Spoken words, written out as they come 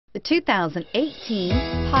The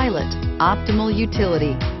 2018 Pilot. Optimal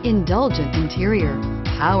utility, indulgent interior,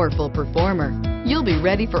 powerful performer. You'll be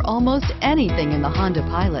ready for almost anything in the Honda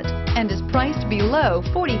Pilot and is priced below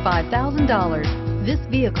 $45,000. This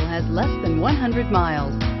vehicle has less than 100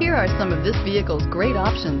 miles. Here are some of this vehicle's great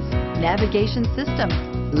options: navigation system,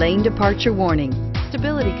 lane departure warning,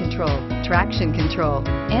 stability control, traction control,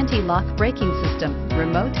 anti-lock braking system,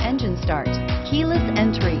 remote engine start, keyless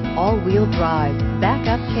entry, all-wheel drive,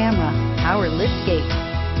 backup camera, power liftgate.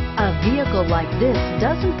 A vehicle like this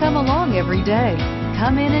doesn't come along every day.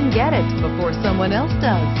 Come in and get it before someone else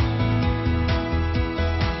does.